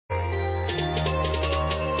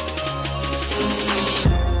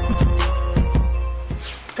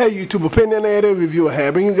Hey YouTube, Opinionative Reviewer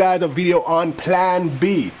here, bringing you guys a video on Plan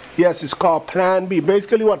B. Yes, it's called Plan B.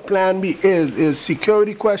 Basically what Plan B is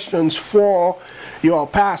security questions for your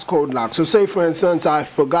passcode lock. So say for instance I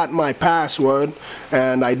forgot my password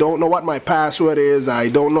and I don't know what my password is, I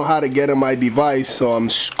don't know how to get in my device, so I'm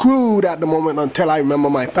screwed at the moment until I remember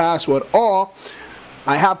my password. Or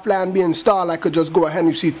I have Plan B installed, I could just go ahead and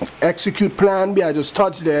you see execute Plan B, I just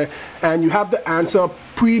touch there and you have to answer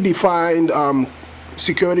predefined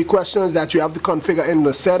security questions that you have to configure in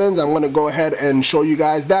the settings. I'm going to go ahead and show you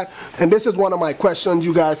guys that, and this is one of my questions.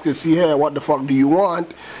 You guys can see here, what the fuck do you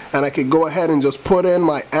want, and I can go ahead and just put in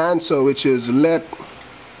my answer, which is let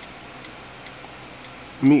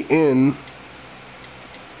me in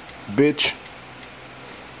bitch.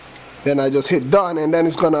 Then I just hit done, and then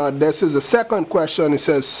it's gonna, this is the second question, it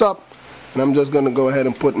says sup, and I'm just gonna go ahead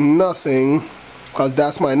and put nothing because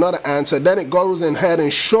that's my another answer. Then it goes ahead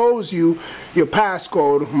and shows you your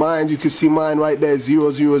passcode. Mine, you can see mine right there,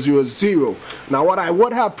 0000. Now what I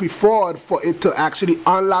would have preferred for it to actually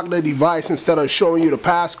unlock the device instead of showing you the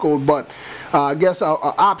passcode, but I guess an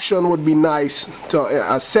option would be nice,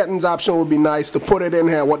 a settings option would be nice to put it in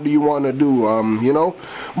here. What do you want to do, you know?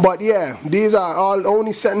 But yeah, these are all the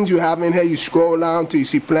only settings you have in here. You scroll down till you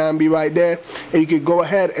see Plan B right there, and you can go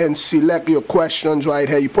ahead and select your questions right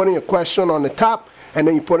here. You put in your question on the top, and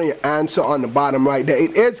then you put in your answer on the bottom right there.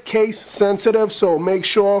 It is case sensitive, so make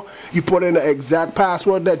sure you put in the exact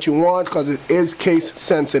password that you want because it is case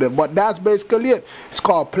sensitive. But that's basically it. It's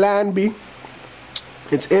called Plan B.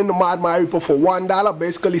 It's in the ModMyi repo for $1.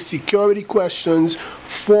 Basically security questions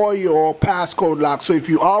for your passcode lock. So if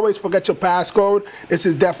you always forget your passcode, this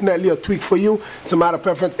is definitely a tweak for you. It's a matter of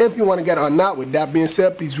preference if you want to get it or not. With that being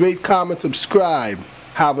said, please rate, comment, subscribe.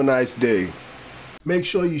 Have a nice day. Make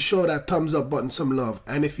sure you show that thumbs up button some love.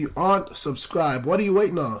 And if you aren't subscribed, what are you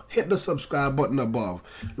waiting on? Hit the subscribe button above.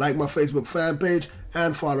 Like my Facebook fan page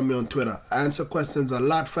and follow me on Twitter. I answer questions a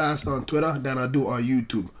lot faster on Twitter than I do on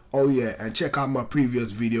YouTube. Oh yeah, and check out my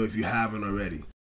previous video if you haven't already.